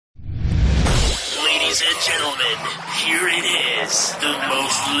Ladies and gentlemen, here it is, the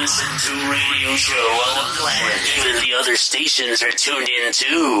most listened to radio show on the planet. Even the other stations are tuned in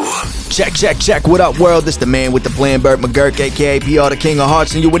too. Check. What up, world? This the man with the plan, Burt McGurk, aka PR, the King of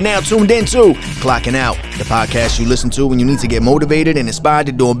Hearts, and you are now tuned into Clocking Out, the podcast you listen to when you need to get motivated and inspired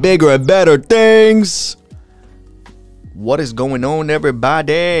to doing bigger and better things. What is going on,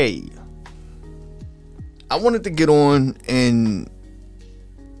 everybody? I wanted to get on and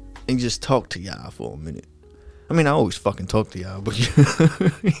just talk to y'all for a minute. I mean, I always fucking talk to y'all, but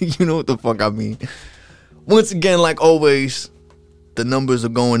you know what the fuck I mean. Once again, like always, the numbers are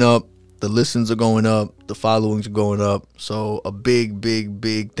going up, the listens are going up, the followings are going up. So a big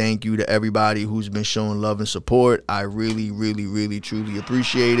thank you to everybody who's been showing love and support. I really, truly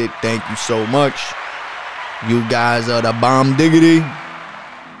appreciate it. Thank you so much. You guys are the bomb diggity.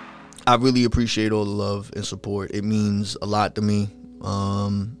 I really appreciate all the love and support. It means a lot to me.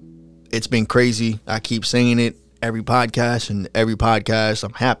 It's been crazy. I keep saying it every podcast,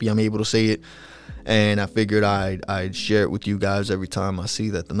 I'm happy I'm able to say it. And I figured I'd share it with you guys every time I see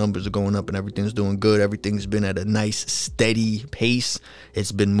that the numbers are going up and everything's doing good. Everything's been at a nice, steady pace.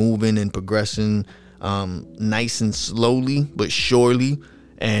 It's been moving and progressing nice and slowly, but surely.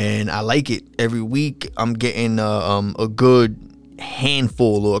 And I like it. Every week I'm getting a good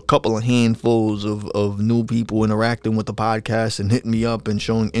handful or a couple of handfuls of new people interacting with the podcast and hitting me up and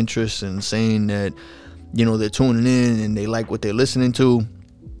showing interest and saying that, you know, they're tuning in and they like what they're listening to,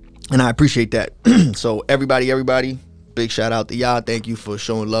 and I appreciate that. So everybody, big shout out to y'all. Thank you for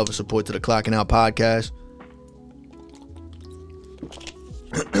showing love and support to the Clocking Out podcast.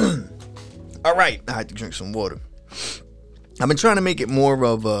 All right, I had to drink some water. I've been trying to make it more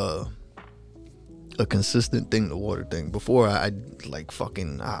of a consistent thing, the water thing. Before I like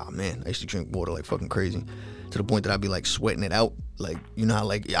fucking, I used to drink water like fucking crazy, to the point that I'd be like sweating it out. Like, you know how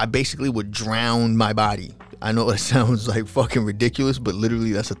like I basically would drown my body. I know it sounds like fucking ridiculous, but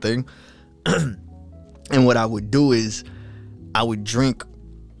literally that's a thing. And what I would do is I would drink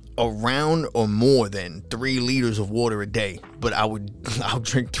around or more than 3 liters of water a day, but I'll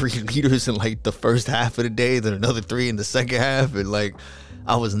drink 3 liters in like the first half of the day, then another 3 in the second half, and like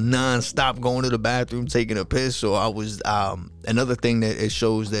I was non-stop going to the bathroom, taking a piss. So I was, another thing that it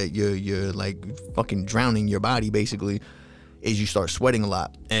shows that you're like fucking drowning your body basically is you start sweating a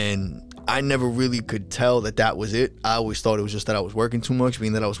lot. And I never really could tell that was it. I always thought it was just that I was working too much,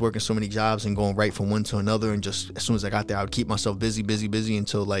 being that I was working so many jobs and going right from one to another. And just as soon as I got there, I would keep myself busy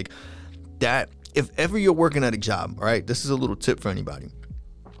until like that. If ever you're working at a job, all right, this is a little tip for anybody.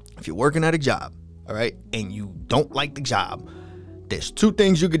 If you're working at a job, all right, and you don't like the job, there's 2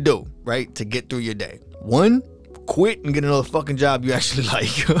 things you could do, right, to get through your day. 1, quit and get another fucking job you actually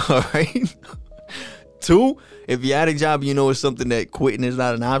like, all right? 2, if you're at a job, you know it's something that quitting is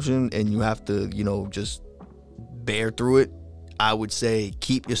not an option and you have to, you know, just bear through it, I would say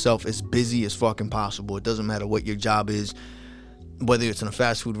keep yourself as busy as fucking possible. It doesn't matter what your job is, whether it's in a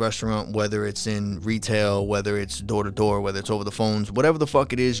fast food restaurant, whether it's in retail, whether it's door to door, whether it's over the phones, whatever the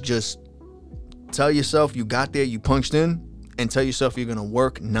fuck it is, just tell yourself you got there, you punched in, and tell yourself you're gonna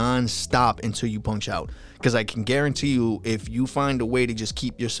work non-stop until you punch out. Because I can guarantee you, if you find a way to just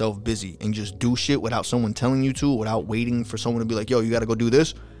keep yourself busy and just do shit without someone telling you to, without waiting for someone to be like, yo, you gotta go do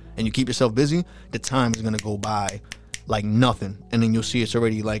this, and you keep yourself busy, the time is gonna go by like nothing. And then you'll see it's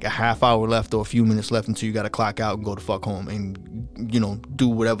already like a half hour left or a few minutes left until you gotta clock out and go the fuck home and, you know, do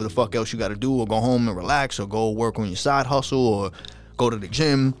whatever the fuck else you gotta do, or go home and relax, or go work on your side hustle, or go to the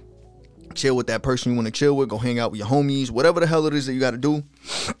gym, chill with that person you want to chill with, go hang out with your homies, whatever the hell it is that you got to do.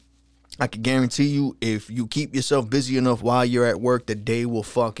 I can guarantee you, if you keep yourself busy enough while you're at work, the day will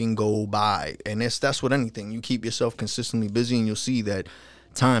fucking go by. And that's with anything. You keep yourself consistently busy and you'll see that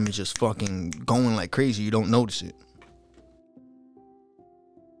time is just fucking going like crazy. You don't notice it.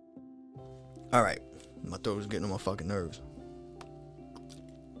 All right. My throat is getting on my fucking nerves.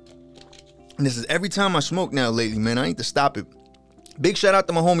 And this is every time I smoke now lately, man. I need to stop it. Big shout out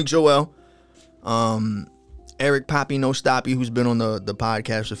to my homie Joel. Eric Poppy No Stoppy, who's been on the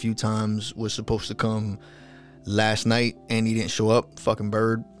podcast a few times, was supposed to come last night and he didn't show up. Fucking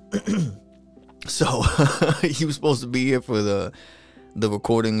bird. So he was supposed to be here for the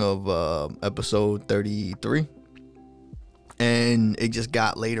recording of episode 33, and it just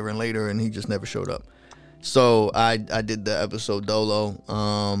got later and later and he just never showed up. So I did the episode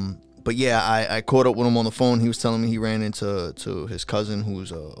dolo. But yeah, I caught up with him on the phone. He was telling me he ran into his cousin,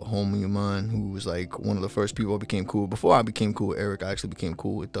 who's a homie of mine, who was like one of the first people I became cool with. Before I became cool with Eric, I actually became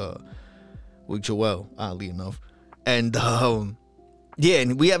cool with Joel, oddly enough. And yeah,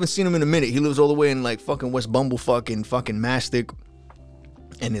 and we haven't seen him in a minute. He lives all the way in like fucking West Bumblefuck and fucking Mastic.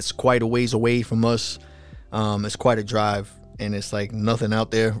 and it's quite a ways away from us. It's quite a drive, and it's like nothing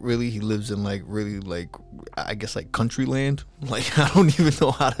out there really. He lives in like really like, I guess like country land. Like I don't even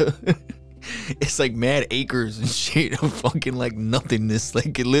know how to. It's like mad acres and shit of fucking like nothingness.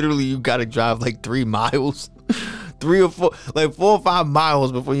 Like it literally, you gotta drive like 3 miles. 3 or 4, like 4 or 5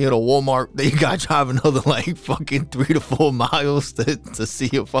 miles before you hit a Walmart. Then you gotta drive another like fucking 3 to 4 miles to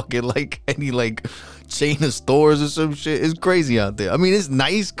see a fucking like any like chain of stores or some shit. It's crazy out there. I mean, it's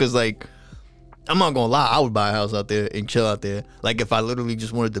nice because like, I'm not gonna lie, I would buy a house out there and chill out there. Like if I literally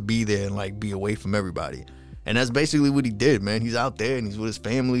just wanted to be there and like be away from everybody. And that's basically what he did, man. He's out there and he's with his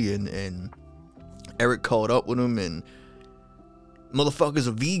family, and Eric caught up with him, and motherfucker's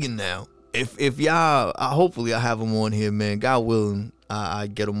a vegan now. If y'all, hopefully I have him on here, man. God willing, I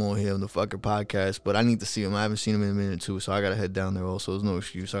get him on here on the fucking podcast. But I need to see him. I haven't seen him in a minute too, so I gotta head down there. Also, there's no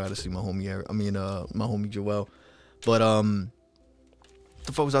excuse. I gotta see my homie Eric. I mean, my homie Joel. But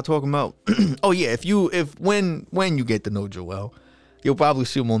the fuck was I talking about? Oh yeah, when you get to know Joel, you'll probably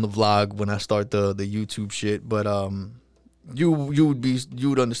see him on the vlog when I start the YouTube shit. But you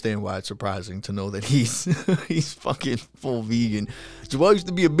would understand why it's surprising to know that he's he's fucking full vegan. Joel used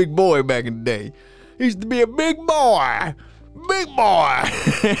to be a big boy back in the day. He used to be a big boy.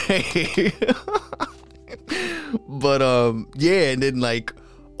 But yeah, and then like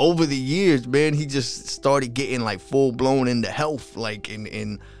over the years, man, he just started getting like full blown into health, like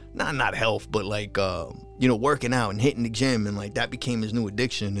in not health, but like working out and hitting the gym, and like that became his new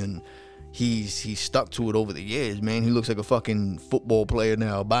addiction, and he's stuck to it over the years, man. He looks like a fucking football player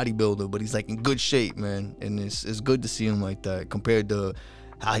now, a bodybuilder, but he's like in good shape, man. And it's good to see him like that compared to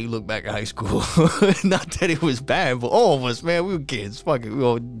how he looked back in high school. Not that it was bad, but all of us, man, we were kids. Fuck it, we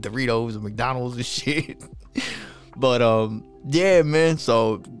all Doritos and McDonald's and shit. But yeah, man.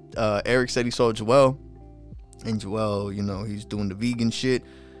 So Eric said he saw Joel, and Joel, he's doing the vegan shit.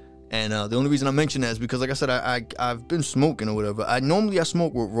 And the only reason I mention that is because, like I said, I've been smoking or whatever. I normally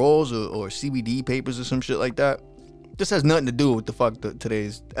smoke with raws or CBD papers or some shit like that. This has nothing to do with the fuck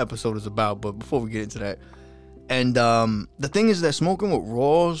today's episode is about. But before we get into that, and the thing is that smoking with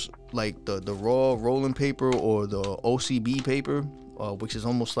raws, like the raw rolling paper or the OCB paper, which is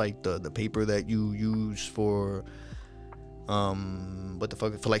almost like the paper that you use for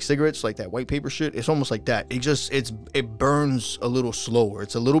for like cigarettes, like that white paper shit. It's almost like that. It burns a little slower.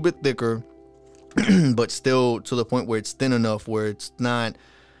 It's a little bit thicker, but still to the point where it's thin enough where it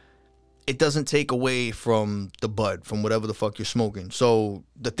doesn't take away from the bud, from whatever the fuck you're smoking. So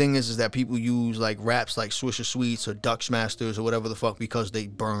the thing is that people use like wraps like Swisher Sweets or Dutch Masters or whatever the fuck because they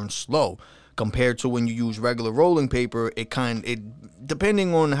burn slow. Compared to when you use regular rolling paper, it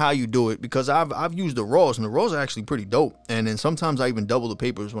depending on how you do it, because I've used the raws, and the raws are actually pretty dope. And then sometimes I even double the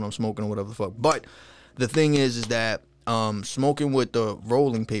papers when I'm smoking or whatever the fuck. But the thing is that smoking with the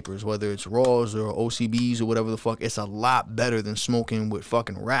rolling papers, whether it's raws or OCBs or whatever the fuck, it's a lot better than smoking with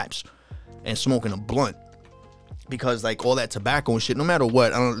fucking wraps and smoking a blunt. Because like all that tobacco and shit, no matter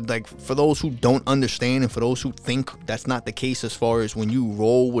what, like for those who don't understand and for those who think that's not the case, as far as when you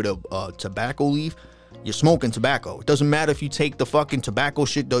roll with a tobacco leaf, you're smoking tobacco. It doesn't matter if you take the fucking tobacco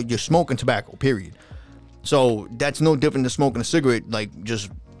shit, though, you're smoking tobacco, period. So that's no different than smoking a cigarette, like just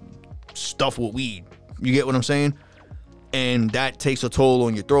stuff with weed. You get what I'm saying? And that takes a toll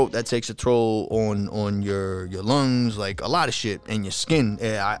on your throat. That takes a toll on your lungs, like a lot of shit, and your skin.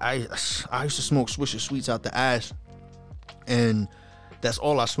 I used to smoke Swisher Sweets out the ass, and that's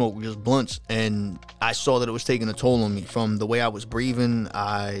all I smoked, just blunts. And I saw that it was taking a toll on me from the way I was breathing.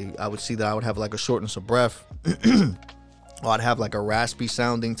 I would see that I would have like a shortness of breath, or I'd have like a raspy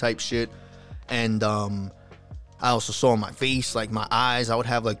sounding type shit, and I also saw my face, like my eyes, I would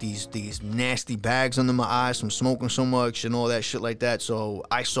have like these nasty bags under my eyes from smoking so much and all that shit like that. So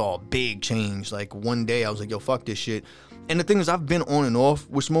I saw a big change. Like one day I was like, yo, fuck this shit. And the thing is, I've been on and off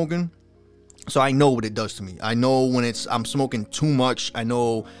with smoking, so I know what it does to me. I know when I'm smoking too much. I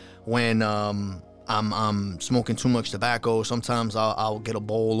know when I'm smoking too much tobacco. Sometimes I'll get a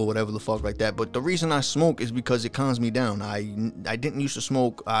bowl or whatever the fuck like that. But the reason I smoke is because it calms me down. I didn't used to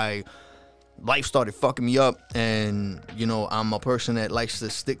smoke. Life started fucking me up, and I'm a person that likes to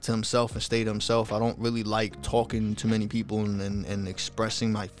stick to himself and stay to himself. I don't really like talking to many people and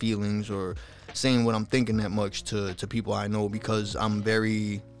expressing my feelings or saying what I'm thinking that much to people I know, because I'm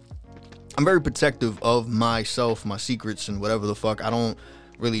very protective of myself, my secrets, and whatever the fuck. I don't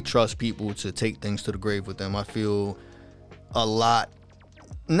really trust people to take things to the grave with them. I feel a lot,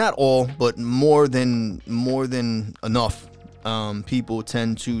 not all, but more than enough. People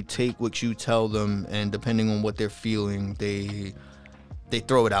tend to take what you tell them, and depending on what they're feeling, they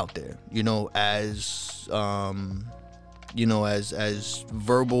throw it out there, as you know, as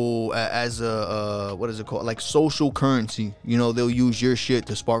verbal, as a what is it called, like social currency. You know, they'll use your shit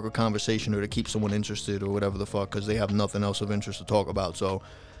to spark a conversation or to keep someone interested or whatever the fuck, because they have nothing else of interest to talk about. So,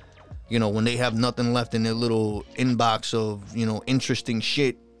 you know, when they have nothing left in their little inbox of, you know, interesting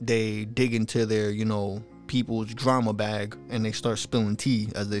shit, they dig into their, you know, people's drama bag and they start spilling tea,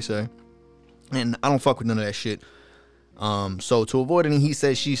 as they say. And I don't fuck with none of that shit. So to avoid any he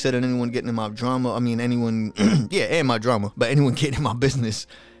said, she said, and anyone getting in my drama, I mean, anyone, yeah, and my drama, but anyone getting in my business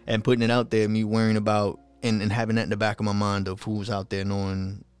and putting it out there, me worrying about and having that in the back of my mind of who's out there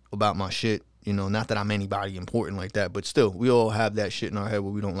knowing about my shit, you know, not that I'm anybody important like that, but still, we all have that shit in our head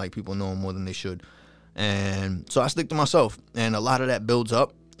where we don't like people knowing more than they should. And so I stick to myself, and a lot of that builds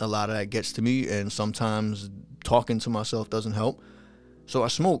up, a lot of that gets to me, and sometimes talking to myself doesn't help. So I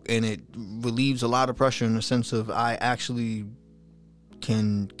smoke, and it relieves a lot of pressure in the sense of I actually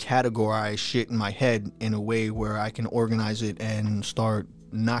can categorize shit in my head in a way where I can organize it and start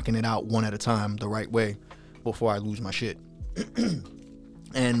knocking it out one at a time the right way before I lose my shit.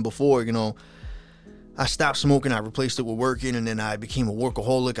 And before, you know, I stopped smoking, I replaced it with working, and then I became a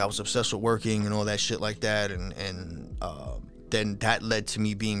workaholic. I was obsessed with working and all that shit like that, and then that led to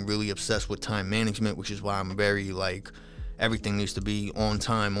me being really obsessed with time management, which is why I'm very, like, everything needs to be on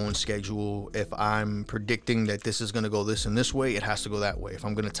time, on schedule. If I'm predicting that this is going to go this and this way, it has to go that way. If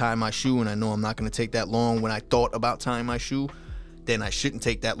I'm going to tie my shoe and I know I'm not going to take that long when I thought about tying my shoe, then I shouldn't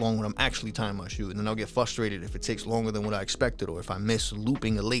take that long when I'm actually tying my shoe. And then I'll get frustrated if it takes longer than what I expected, or if I miss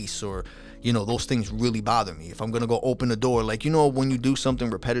looping a lace, or, you know, those things really bother me. If I'm going to go open the door, like, you know, when you do something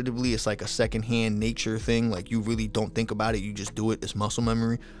repetitively, it's like a secondhand nature thing. Like, you really don't think about it. You just do it. It's muscle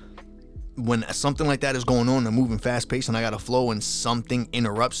memory. When something like that is going on, I'm moving fast paced and I got a flow and something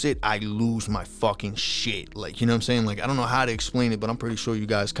interrupts it, I lose my fucking shit. Like, you know what I'm saying? Like, I don't know how to explain it, but I'm pretty sure you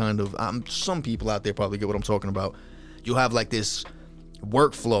guys kind of, some people out there probably get what I'm talking about. You'll have like this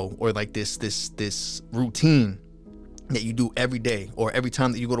workflow or like this routine that you do every day, or every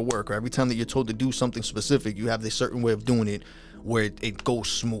time that you go to work, or every time that you're told to do something specific. You have this certain way of doing it where it goes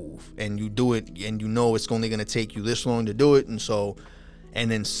smooth, and you do it and you know it's only going to take you this long to do it. And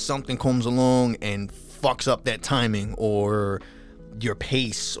then something comes along and fucks up that timing or your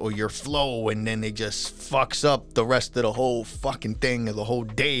pace or your flow, and then it just fucks up the rest of the whole fucking thing, or the whole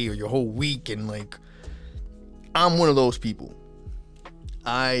day, or your whole week. And like, I'm one of those people.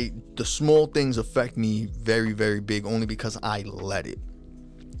 The small things affect me very, very big, only because I let it.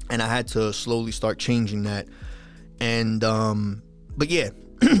 And I had to slowly start changing that. And but yeah,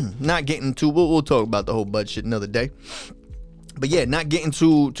 not getting too, we'll talk about the whole bud shit another day. But yeah, not getting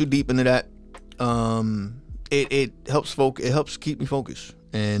too deep into that. It helps keep me focused.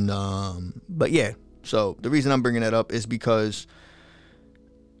 And but yeah, so the reason I'm bringing that up is because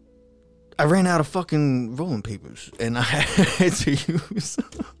I ran out of fucking rolling papers, and I had to use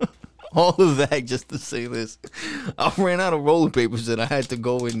all of that just to say this. I ran out of rolling papers, and I had to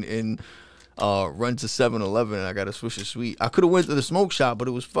go and run to 7-Eleven, and I got a Swisher Sweet. I could have went to the smoke shop, but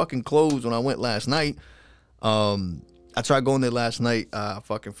it was fucking closed when I went last night. I tried going there last night. I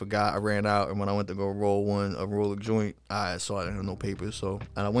fucking forgot. I ran out, and when I went to go roll a joint, I saw I didn't have no papers. And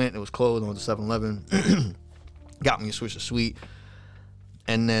I went, and it was closed. I went to 7-Eleven, got me a Swisher Sweet,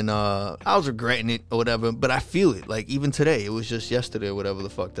 and then I was regretting it or whatever. But I feel it. Like, even today, it was just yesterday or whatever the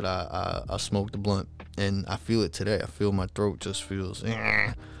fuck that I smoked the blunt, and I feel it today. I feel my throat just feels.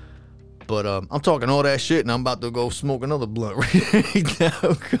 But I'm talking all that shit, and I'm about to go smoke another blunt right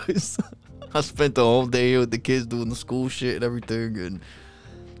now because I spent the whole day here with the kids doing the school shit and everything, and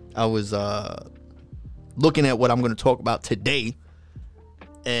I was looking at what I'm going to talk about today,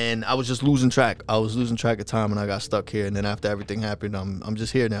 and I was just losing track. I was losing track of time, and I got stuck here, and then after everything happened, I'm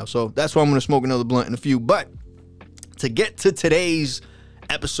just here now. So that's why I'm going to smoke another blunt in a few. But to get to today's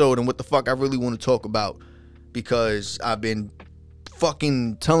episode and what the fuck I really want to talk about, because I've been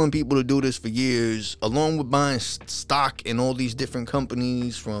fucking telling people to do this for years, along with buying stock in all these different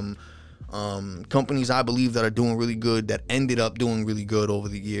companies, from companies I believe that are doing really good, that ended up doing really good over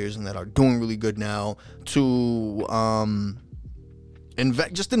the years and that are doing really good now, to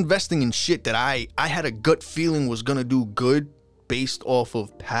just investing in shit that I had a gut feeling was gonna do good based off of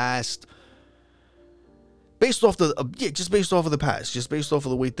the past, just based off of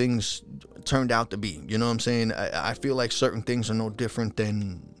the way things turned out to be. You know what I'm saying? I feel like certain things are no different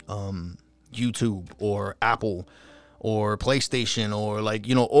than YouTube or Apple or PlayStation, or like,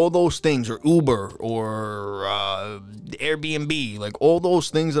 you know, all those things, or Uber, or Airbnb. Like, all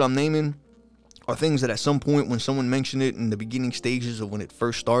those things that I'm naming are things that at some point when someone mentioned it in the beginning stages of when it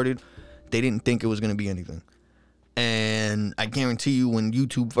first started, they didn't think it was going to be anything. And I guarantee you, when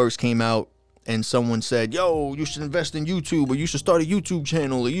YouTube first came out, and someone said, yo, you should invest in YouTube, or you should start a YouTube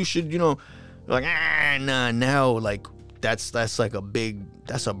channel, or you should, like, nah, now, like, that's like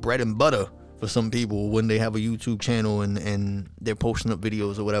that's a bread and butter for some people when they have a YouTube channel and they're posting up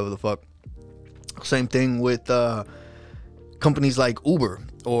videos or whatever the fuck. Same thing with companies like Uber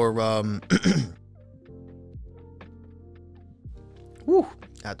or whew,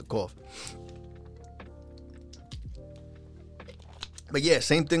 I had to cough. But yeah,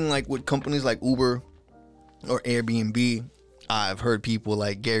 same thing like with companies like Uber or Airbnb. I've heard people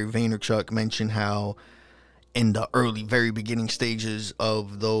like Gary Vaynerchuk mention how in the early, very beginning stages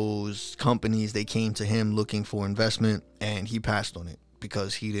of those companies, they came to him looking for investment, and he passed on it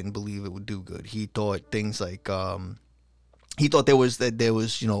because he didn't believe it would do good. He thought things like, he thought there was, he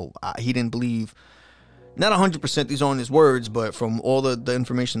didn't believe, not 100%, these aren't his words, but from all the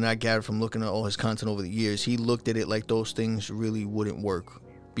information that I gathered from looking at all his content over the years, he looked at it like those things really wouldn't work,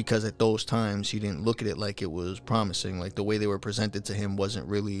 because at those times he didn't look at it like it was promising. Like the way they were presented to him wasn't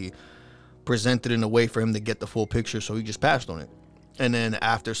really presented in a way for him to get the full picture, so he just passed on it. And then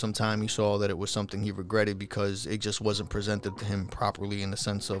after some time, he saw that it was something he regretted because it just wasn't presented to him properly, in the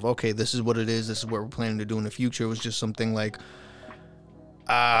sense of, okay, this is what it is, this is what we're planning to do in the future. It was just something like,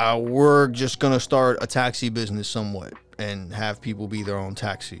 we're just gonna start a taxi business somewhat and have people be their own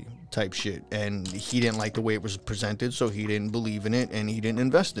taxi type shit. And he didn't like the way it was presented, so he didn't believe in it and he didn't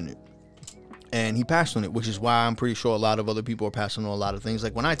invest in it. And he passed on it, which is why I'm pretty sure a lot of other people are passing on a lot of things.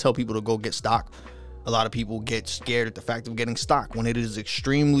 Like when I tell people to go get stock, a lot of people get scared at the fact of getting stock when it is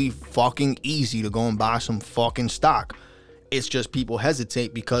extremely fucking easy to go and buy some fucking stock. It's just people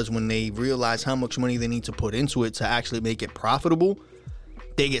hesitate because when they realize how much money they need to put into it to actually make it profitable,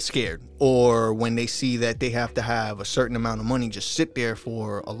 they get scared. Or when they see that they have to have a certain amount of money just sit there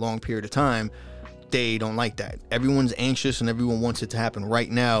for a long period of time, they don't like that. Everyone's anxious and everyone wants it to happen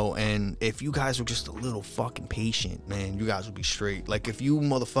right now. And if you guys were just a little fucking patient, man, you guys would be straight. Like if you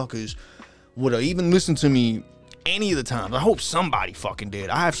motherfuckers would have even listened to me any of the times, I hope somebody fucking did.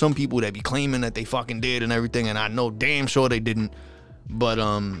 I have some people that be claiming that they fucking did and everything, and I know damn sure they didn't. But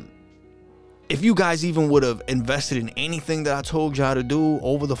if you guys even would have invested in anything that I told y'all to do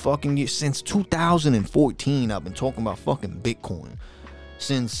over the fucking years, since 2014, I've been talking about fucking Bitcoin.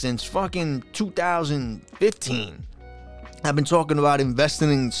 Since fucking 2015, I've been talking about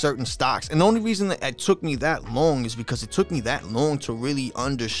investing in certain stocks. And the only reason that it took me that long is because it took me that long to really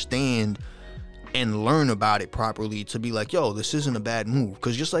understand and learn about it properly, to be like, yo, this isn't a bad move.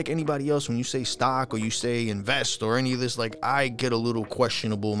 Because just like anybody else, when you say stock or you say invest or any of this, like I get a little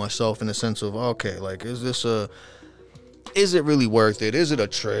questionable myself in the sense of, okay, like is it really worth it? Is it a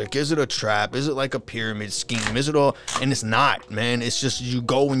trick? Is it a trap? Is it like a pyramid scheme? Is it all? And it's not, man. It's just you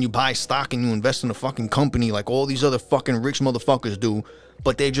go and you buy stock and you invest in a fucking company like all these other fucking rich motherfuckers do,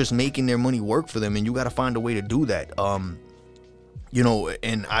 but they're just making their money work for them, and you got to find a way to do that.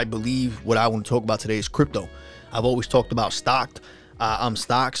 And I believe what I want to talk about today is crypto. I've always talked about stocks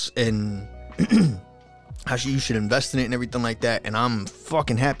and how you should invest in it and everything like that, and I'm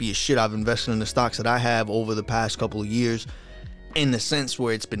fucking happy as shit I've invested in the stocks that I have over the past couple of years, in the sense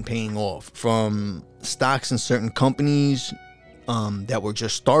where it's been paying off. From stocks in certain companies that were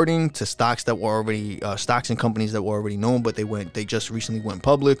just starting, to stocks that were already stocks in companies that were already known, but they just recently went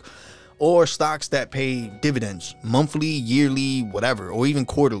public, or stocks that pay dividends monthly, yearly, whatever, or even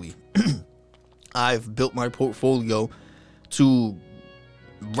quarterly. I've built my portfolio to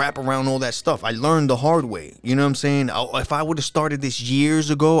wrap around all that stuff. I learned the hard way. You know what I'm saying? If I would have started this years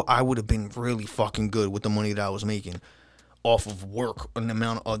ago, I would have been really fucking good with the money that I was making off of work, and the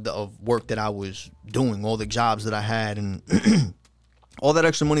amount of work that I was doing, all the jobs that I had, and all that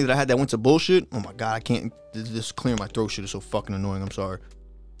extra money that I had that went to bullshit. Oh my God, I can't, this clear my throat shit is so fucking annoying. I'm sorry.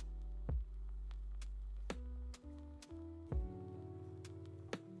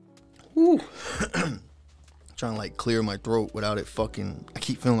 Whew. Trying to like clear my throat without it fucking, I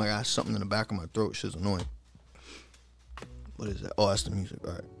keep feeling like I have something in the back of my throat. Shit's annoying. What is that? Oh, that's the music.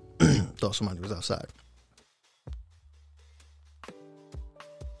 All right. Thought somebody was outside.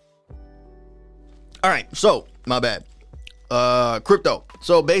 All right, so my bad. Crypto.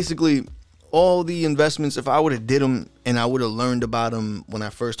 So basically, all the investments, if I would have did them and I would have learned about them when I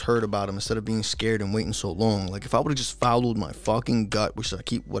first heard about them, instead of being scared and waiting so long, like if I would have just followed my fucking gut, which I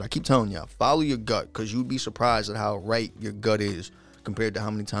keep telling y'all, follow your gut, because you'd be surprised at how right your gut is compared to how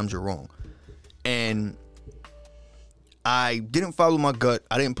many times you're wrong. And I didn't follow my gut.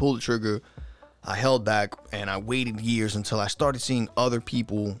 I didn't pull the trigger. I held back and I waited years until I started seeing other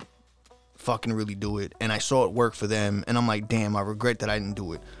people fucking really do it, and I saw it work for them, and I'm like, damn, I regret that I didn't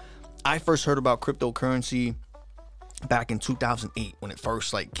do it. I first heard about cryptocurrency back in 2008 when it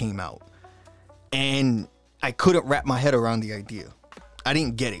first like came out, And I couldn't wrap my head around the idea. I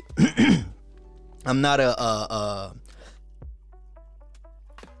didn't get it. I'm not a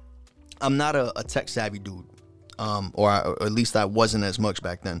tech savvy dude, or at least I wasn't as much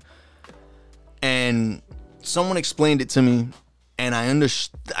back then. And someone explained it to me, and I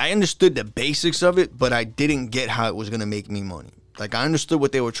understood the basics of it, but I didn't get how it was gonna make me money. Like, I understood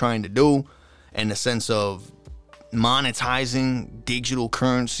what they were trying to do, in the sense of monetizing digital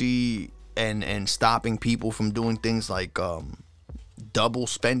currency and stopping people from doing things like double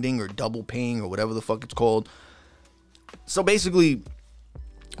spending or double paying or whatever the fuck it's called. So basically,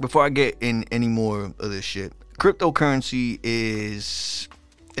 before I get in any more of this shit, cryptocurrency is,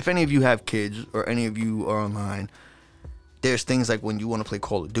 if any of you have kids or any of you are online, there's things like when you want to play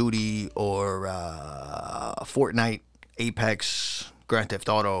Call of Duty or Fortnite, Apex, Grand Theft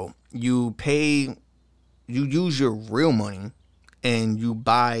Auto, you use your real money and you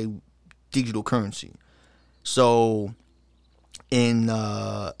buy digital currency. So in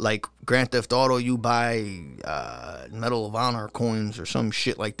like Grand Theft Auto, you buy Medal of Honor coins or some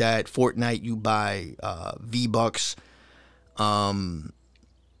shit like that. Fortnite, you buy V-Bucks.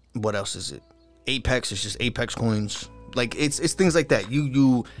 What else is it? Apex is just Apex coins. Like, it's things like that.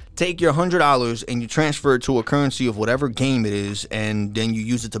 You take your $100 and you transfer it to a currency of whatever game it is, and then you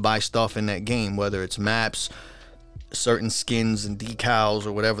use it to buy stuff in that game, whether it's maps, certain skins and decals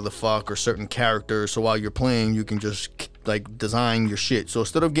or whatever the fuck, or certain characters. So while you're playing, you can just like design your shit. So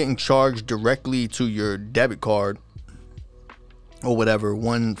instead of getting charged directly to your debit card or whatever,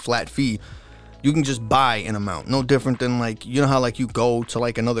 one flat fee, you can just buy an amount. No different than, like, you know how like you go to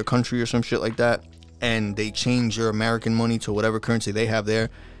like another country or some shit like that and they change your American money to whatever currency they have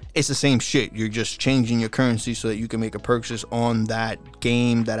there. It's the same shit. You're just changing your currency so that you can make a purchase on that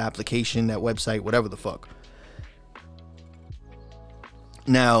game, that application, that website, whatever the fuck.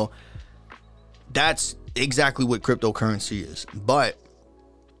 Now, that's exactly what cryptocurrency is. But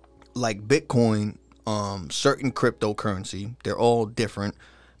like Bitcoin, certain cryptocurrency, they're all different,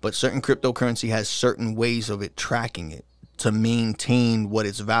 but certain cryptocurrency has certain ways of it tracking it to maintain what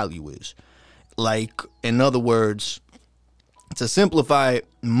its value is. Like, in other words, to simplify it,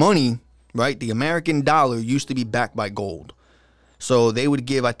 money, right? The American dollar used to be backed by gold. So they would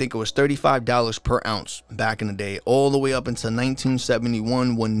give, I think it was $35 per ounce back in the day, all the way up until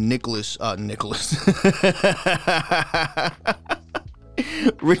 1971 when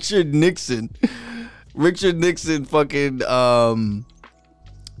Richard Nixon fucking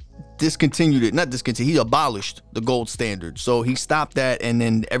discontinued it. Not discontinued, he abolished the gold standard. So he stopped that, and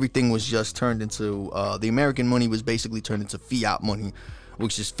then everything was just turned into, the American money was basically turned into fiat money,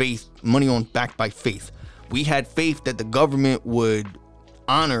 which is faith, money backed by faith. We had faith that the government would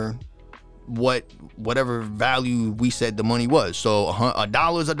honor whatever value we said the money was. So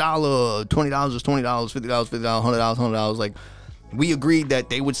 $1 is $1, $20 is $20, $50 $50, $100 $100. Like, we agreed that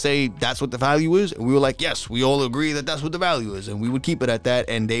they would say that's what the value is, and we were like, yes, we all agree that that's what the value is, and we would keep it at that,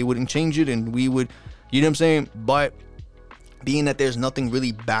 and they wouldn't change it, and we would, you know what I'm saying? But being that there's nothing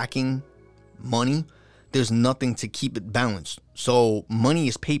really backing money, there's nothing to keep it balanced. So money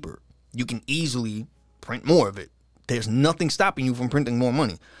is paper. You can easily print more of it. There's nothing stopping you from printing more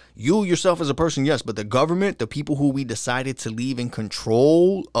money. You yourself as a person, yes, but the government, the people who we decided to leave in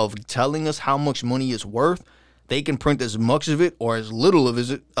control of telling us how much money is worth, they can print as much of it or as little of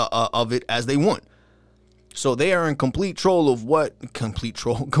it as they want. So they are in complete control of what the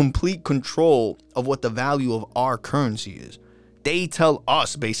value of our currency is. They tell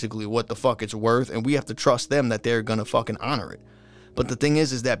us basically what the fuck it's worth, and we have to trust them that they're gonna fucking honor it. But the thing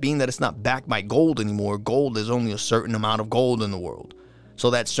is that being that it's not backed by gold anymore, gold is only a certain amount of gold in the world. So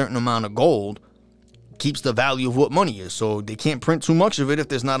that certain amount of gold keeps the value of what money is. So they can't print too much of it if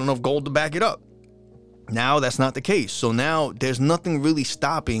there's not enough gold to back it up. Now that's not the case. So now there's nothing really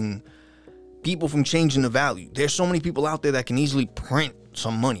stopping people from changing the value. There's so many people out there that can easily print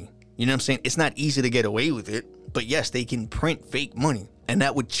some money. You know what I'm saying? It's not easy to get away with it, but yes, they can print fake money, and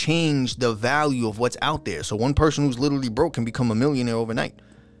that would change the value of what's out there. So one person who's literally broke can become a millionaire overnight.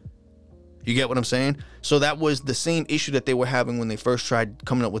 You get what I'm saying? So that was the same issue that they were having when they first tried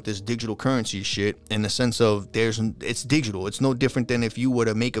coming up with this digital currency shit, in the sense of it's digital. It's no different than if you were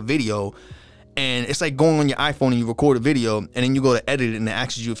to make a video, and it's like going on your iPhone and you record a video, and then you go to edit it and it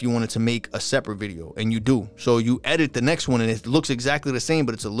asks you if you wanted to make a separate video, and you do. So you edit the next one and it looks exactly the same,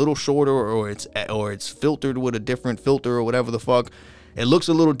 but it's a little shorter, or it's filtered with a different filter or whatever the fuck. It looks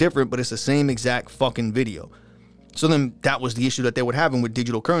a little different, but it's the same exact fucking video. So then that was the issue that they were having with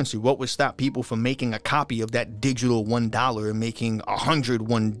digital currency. What would stop people from making a copy of that digital $1 and making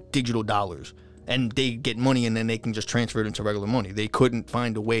 100 digital dollars? And they get money and then they can just transfer it into regular money. They couldn't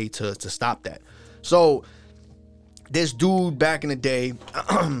find a way to stop that. So this dude back in the day,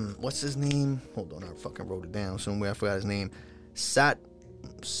 what's his name? Hold on, I fucking wrote it down somewhere. I forgot his name.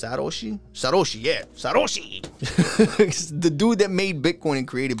 Satoshi, yeah, Satoshi. The dude that made Bitcoin and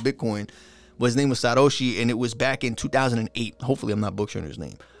created Bitcoin, his name was Satoshi, and it was back in 2008. Hopefully, I'm not butchering his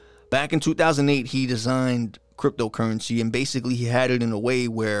name. Back in 2008, he designed cryptocurrency, and basically he had it in a way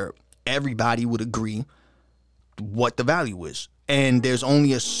where everybody would agree what the value is. And there's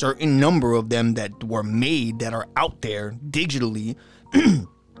only a certain number of them that were made that are out there digitally.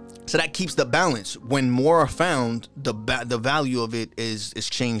 So that keeps the balance. When more are found, the value of it is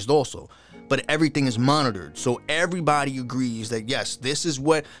changed also. But everything is monitored. So everybody agrees that, yes, this is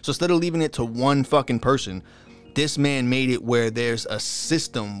what... So instead of leaving it to one fucking person, this man made it where there's a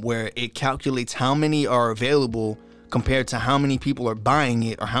system where it calculates how many are available compared to how many people are buying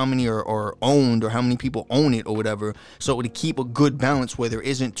it, or how many are owned, or how many people own it, or whatever. So to keep a good balance where there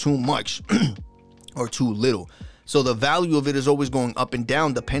isn't too much or too little. So the value of it is always going up and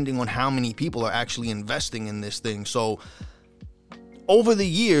down depending on how many people are actually investing in this thing. So over the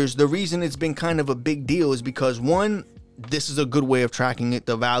years, the reason it's been kind of a big deal is because, one, this is a good way of tracking it.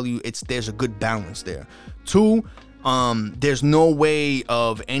 The value, there's a good balance there. Two, there's no way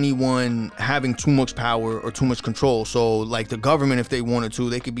of anyone having too much power or too much control. So like the government, if they wanted to,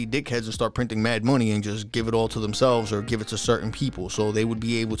 they could be dickheads and start printing mad money and just give it all to themselves or give it to certain people. So they would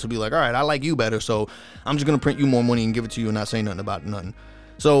be able to be like, all right, I like you better, so I'm just gonna print you more money and give it to you and not say nothing about nothing.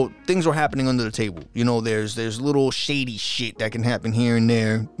 So things are happening under the table. You know, there's little shady shit that can happen here and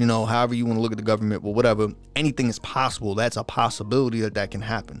there, you know, however you want to look at the government, but whatever. Anything is possible. That's a possibility that can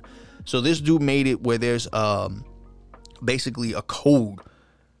happen. So this dude made it where there's basically a code,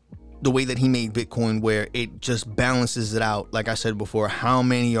 the way that he made Bitcoin, where it just balances it out, like I said before, how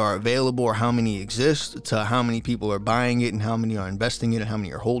many are available or how many exist to how many people are buying it and how many are investing it and how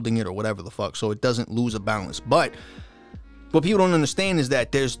many are holding it or whatever the fuck. So it doesn't lose a balance. But what people don't understand is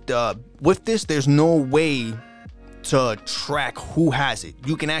that there's with this, there's no way to track who has it.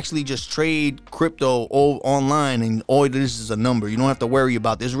 You can actually just trade crypto online, and all it is a number. You don't have to worry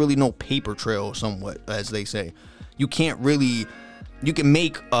about, there's really no paper trail, somewhat, as they say. You can't really, you can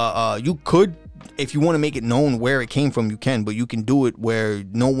make, you could, if you want to make it known where it came from, you can, but you can do it where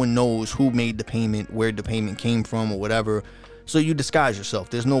no one knows who made the payment, where the payment came from or whatever. So you disguise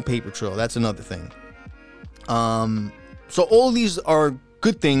yourself. There's no paper trail. That's another thing. So all these are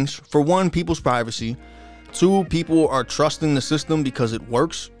good things. For one, people's privacy. Two, people are trusting the system because it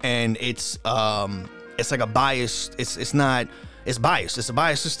works, and it's like a bias. It's biased. It's a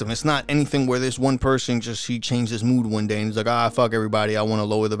biased system. It's not anything where this one person he changed his mood one day and he's like, fuck everybody, I want to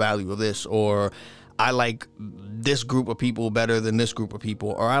lower the value of this, or I like this group of people better than this group of people,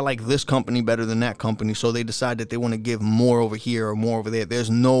 or I like this company better than that company, so they decide that they want to give more over here or more over there. There's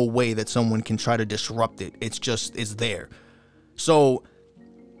no way that someone can try to disrupt it. It's there. So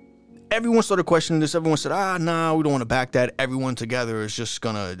everyone started questioning this. Everyone said, nah, we don't want to back that. Everyone together is just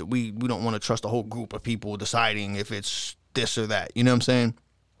we don't want to trust a whole group of people deciding if it's this or that. You know what I'm saying?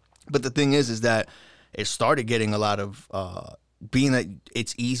 But the thing is that it started getting a lot of, being that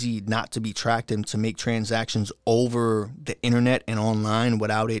it's easy not to be tracked and to make transactions over the internet and online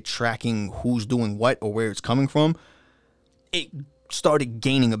without it tracking who's doing what or where it's coming from, it started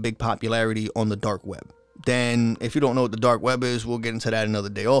gaining a big popularity on the dark web. Then, if you don't know what the dark web is, we'll get into that another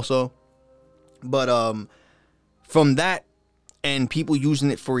day also. But from that and people using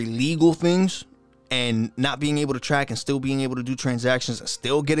it for illegal things and not being able to track and still being able to do transactions and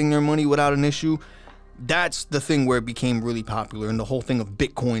still getting their money without an issue, that's the thing where it became really popular, and the whole thing of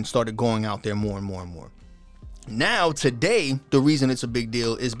Bitcoin started going out there more and more and more. Now, today, the reason it's a big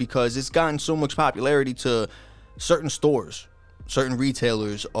deal is because it's gotten so much popularity to certain stores. Certain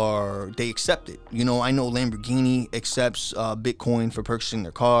retailers they accept it. You know, I know Lamborghini accepts Bitcoin for purchasing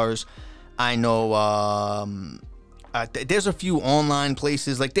their cars. I know there's a few online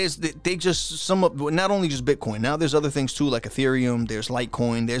places, like they just sum up, not only just Bitcoin. Now there's other things too, like Ethereum, there's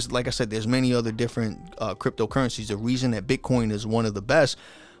Litecoin, there's, like I said, there's many other different cryptocurrencies. The reason that Bitcoin is one of the best,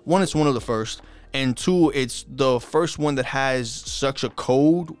 one, it's one of the first, and two, it's the first one that has such a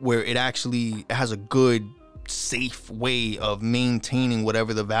code where it actually has a good, safe way of maintaining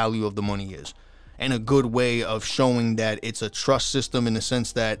whatever the value of the money is, and a good way of showing that it's a trust system in the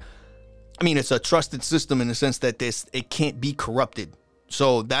sense that, it's a trusted system in the sense that it can't be corrupted.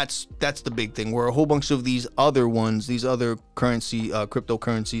 So that's the big thing, where a whole bunch of these other ones, these other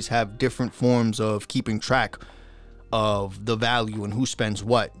cryptocurrencies have different forms of keeping track of the value and who spends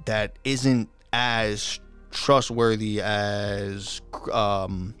what, that isn't as trustworthy as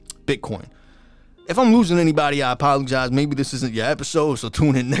Bitcoin. if I'm losing anybody, I apologize. Maybe this isn't your episode, so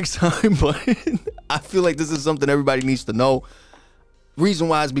tune in next time. But I feel like this is something everybody needs to know. Reason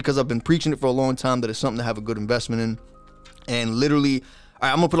why is because I've been preaching it for a long time that it's something to have a good investment in. And literally, all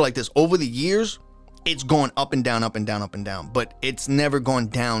right, I'm going to put it like this. Over the years, it's gone up and down, up and down, up and down. But it's never gone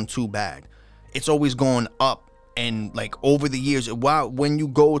down too bad. It's always gone up. And like over the years, when you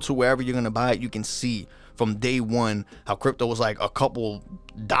go to wherever you're going to buy it, you can see from day one how crypto was like a couple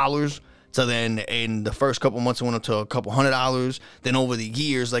dollars. So then in the first couple months, it went up to a couple $100. Then over the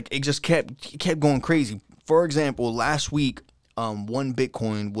years, like it just kept going crazy. For example, last week, one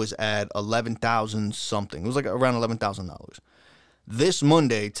Bitcoin was at 11,000 something. It was like around $11,000. This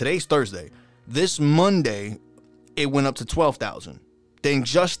Monday, today's Thursday. This Monday, it went up to 12,000. Then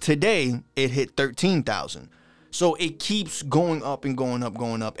just today, it hit 13,000. So it keeps going up and going up,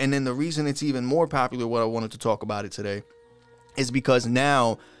 going up. And then the reason it's even more popular, what I wanted to talk about it today, is because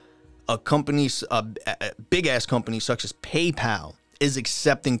now a big ass company such as PayPal is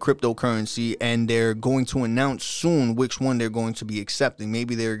accepting cryptocurrency, and they're going to announce soon which one they're going to be accepting.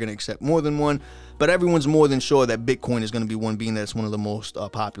 Maybe they're going to accept more than one, but everyone's more than sure that Bitcoin is going to be one, being that it's one of the most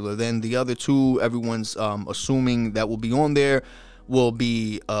popular. Then the other two, everyone's assuming that will be on there will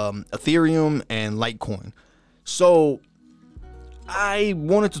be Ethereum and Litecoin. So I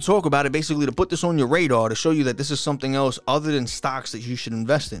wanted to talk about it basically to put this on your radar, to show you that this is something else other than stocks that you should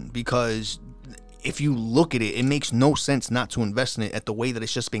invest in, because if you look at it, it makes no sense not to invest in it at the way that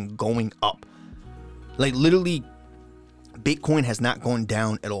it's just been going up. Like literally, Bitcoin has not gone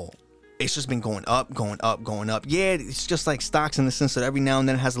down at all. It's just been going up, going up, going up. Yeah, it's just like stocks in the sense that every now and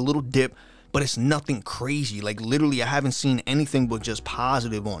then it has a little dip, but it's nothing crazy. Like literally, I haven't seen anything but just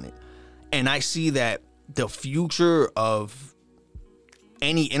positive on it. And I see that the future of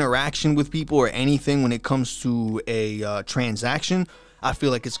any interaction with people or anything when it comes to a transaction, I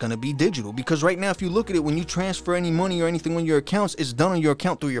feel like it's going to be digital. Because right now, if you look at it, when you transfer any money or anything on your accounts, it's done on your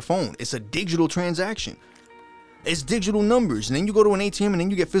account through your phone. It's a digital transaction. It's digital numbers. And then you go to an ATM and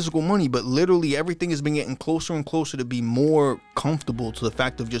then you get physical money. But literally everything has been getting closer and closer to be more comfortable to the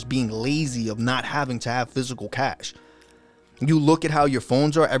fact of just being lazy, of not having to have physical cash. You look at how your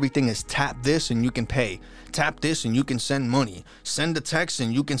phones are, everything is tap this and you can pay. Tap this and you can send money. Send a text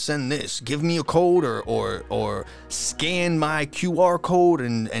and you can send this. Give me a code or scan my QR code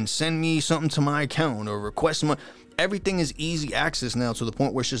and send me something to my account, or request money. Everything is easy access now, to the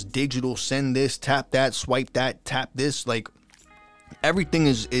point where it's just digital. Send this, tap that, swipe that, tap this. Like everything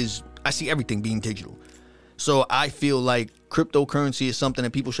is I see everything being digital. So I feel like cryptocurrency is something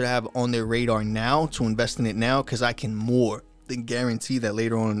that people should have on their radar now, to invest in it now, because I can more than guarantee that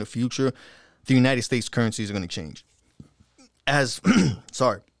later on in the future, the United States currencies are going to change.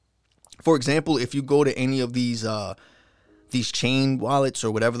 For example, if you go to any of these chain wallets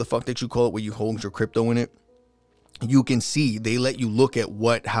or whatever the fuck that you call it, where you hold your crypto in it, you can see they let you look at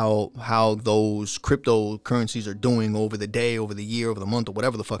how those cryptocurrencies are doing over the day, over the year, over the month, or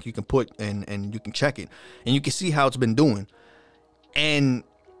whatever the fuck you can put, and you can check it, and you can see how it's been doing. And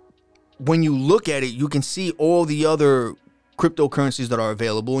when you look at it, you can see all the other cryptocurrencies that are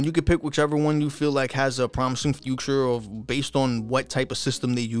available, and you can pick whichever one you feel like has a promising future, of based on what type of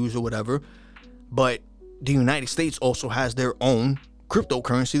system they use or whatever. But the United States also has their own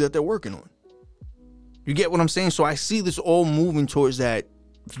cryptocurrency that they're working on. You get what I'm saying? So I see this all moving towards that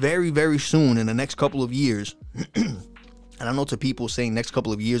very, very soon, in the next couple of years. And I know to people saying next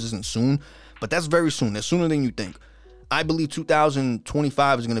couple of years isn't soon, but that's very soon. That's sooner than you think. I believe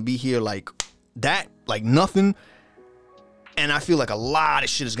 2025 is going to be here like that, like nothing. And I feel like a lot of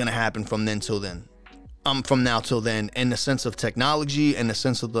shit is going to happen from then till then. From now till then, in the sense of technology, and the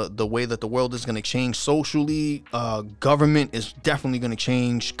sense of the way that the world is going to change socially. Government is definitely going to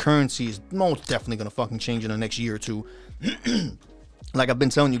change. Currency is most definitely going to fucking change in the next year or two. Like I've been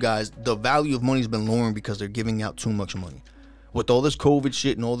telling you guys, the value of money has been lowering because they're giving out too much money. With all this COVID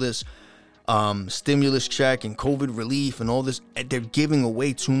shit and all this stimulus check and COVID relief and all this, they're giving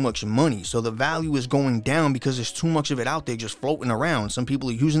away too much money. So the value is going down because there's too much of it out there just floating around. Some people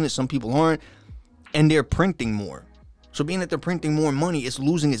are using it, some people aren't. And they're printing more. So being that they're printing more money, it's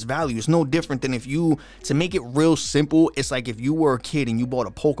losing its value. It's no different than to make it real simple, it's like if you were a kid and you bought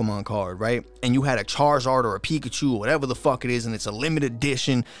a Pokemon card, right? And you had a Charizard or a Pikachu or whatever the fuck it is, and it's a limited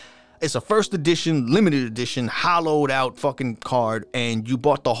edition. It's a first edition, limited edition, hollowed out fucking card, and you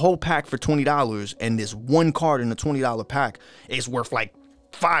bought the whole pack for $20, and this one card in the $20 pack is worth like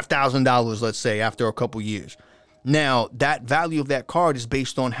 $5,000, let's say, after a couple years. Now, that value of that card is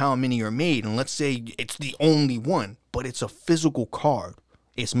based on how many are made. And let's say it's the only one, but it's a physical card.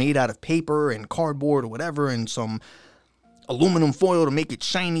 It's made out of paper and cardboard or whatever, and some aluminum foil to make it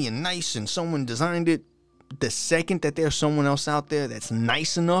shiny and nice and someone designed it, the second that there's someone else out there that's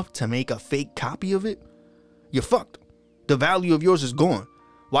nice enough to make a fake copy of it, you're fucked. The value of yours is gone.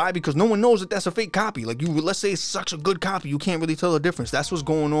 Why? Because no one knows that that's a fake copy. Like, let's say it's such a good copy, you can't really tell the difference. That's what's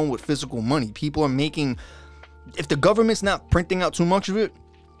going on with physical money. People are making, if the government's not printing out too much of it,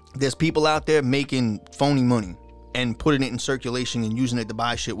 there's people out there making phony money and putting it in circulation and using it to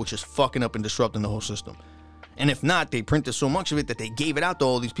buy shit, which is fucking up and disrupting the whole system. And if not, they printed so much of it that they gave it out to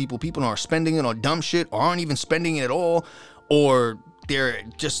all these people. People are spending it on dumb shit or aren't even spending it at all, or they're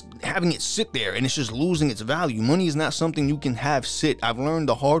just having it sit there and it's just losing its value. Money is not something you can have sit. I've learned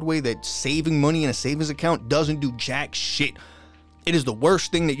the hard way that saving money in a savings account doesn't do jack shit. It is the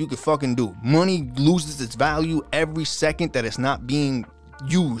worst thing that you could fucking do. Money loses its value every second that it's not being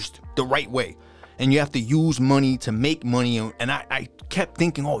used the right way. And you have to use money to make money. And I kept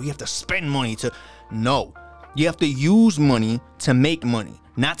thinking, oh, you have to spend money to... No. You have to use money to make money,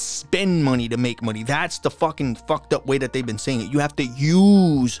 not spend money to make money. That's the fucking fucked up way that they've been saying it. You have to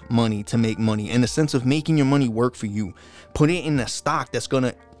use money to make money in the sense of making your money work for you. Put it in a stock that's going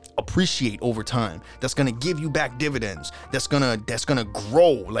to appreciate over time, that's going to give you back dividends, that's going to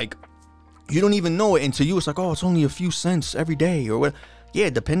grow. Like, you don't even know it until you, it's like, oh, it's only a few cents every day or what. Yeah,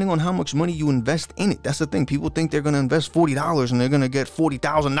 depending on how much money you invest in it. That's the thing. People think they're going to invest $40 and they're going to get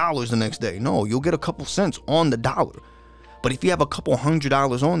 $40,000 the next day. No, you'll get a couple cents on the dollar. But if you have a couple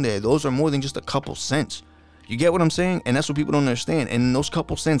 $100 on there, those are more than just a couple cents. You get what I'm saying? And that's what people don't understand. And those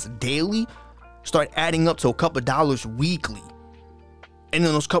couple cents daily start adding up to a couple dollars weekly. And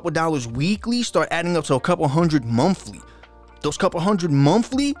then those couple dollars weekly start adding up to a couple hundred monthly. Those couple hundred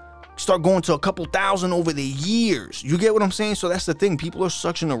monthly start going to a couple thousand over the years. You get what I'm saying? So that's the thing. People are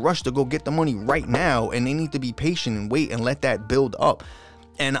such in a rush to go get the money right now, and they need to be patient and wait and let that build up.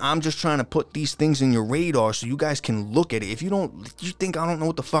 And I'm just trying to put these things in your radar so you guys can look at it. If you think I don't know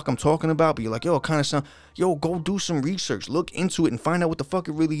what the fuck I'm talking about, but you're like, yo, it kind of sound, yo, go do some research, look into it and find out what the fuck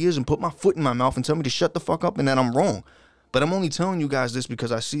it really is and put my foot in my mouth and tell me to shut the fuck up and that I'm wrong. But I'm only telling you guys this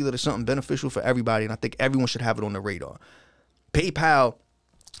because I see that it's something beneficial for everybody, and I think everyone should have it on the radar. PayPal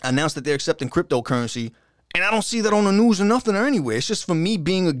announced that they're accepting cryptocurrency, and I don't see that on the news or nothing or anywhere. It's just for me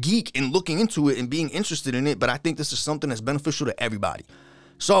being a geek and looking into it and being interested in it, but I think this is something that's beneficial to everybody.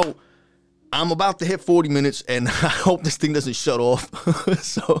 So I'm about to hit 40 minutes, and I hope this thing doesn't shut off.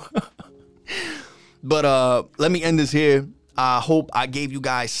 But let me end this here. I hope I gave you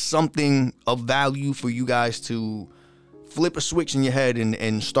guys something of value for you guys to flip a switch in your head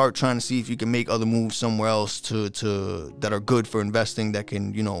and start trying to see if you can make other moves somewhere else to that are good for investing, that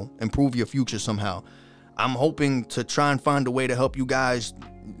can, you know, improve your future somehow. I'm hoping to try and find a way to help you guys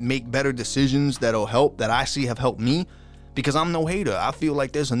make better decisions that'll help, that I see have helped me, because I'm no hater. I feel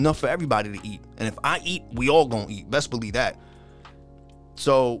like there's enough for everybody to eat. And if I eat, we all gonna eat. Best believe that.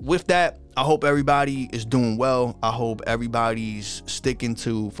 So with that, I hope everybody is doing well. I hope everybody's sticking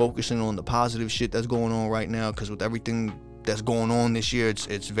to focusing on the positive shit that's going on right now, because with everything that's going on this year,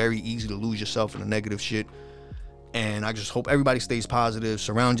 it's very easy to lose yourself in the negative shit. And I just hope everybody stays positive.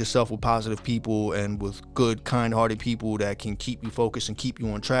 Surround yourself with positive people and with good, kind-hearted people that can keep you focused and keep you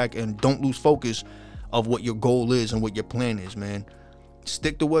on track. And don't lose focus of what your goal is and what your plan is, man.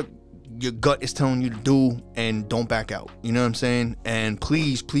 Stick to what your gut is telling you to do and don't back out. You know what I'm saying? And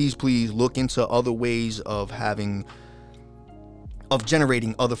please, please, please look into other ways of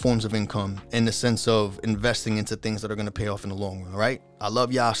generating other forms of income, in the sense of investing into things that are going to pay off in the long run. All right? I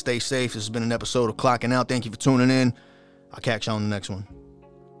love y'all. Stay safe. This has been an episode of Clocking Out. Thank you for tuning in. I'll catch y'all on the next one.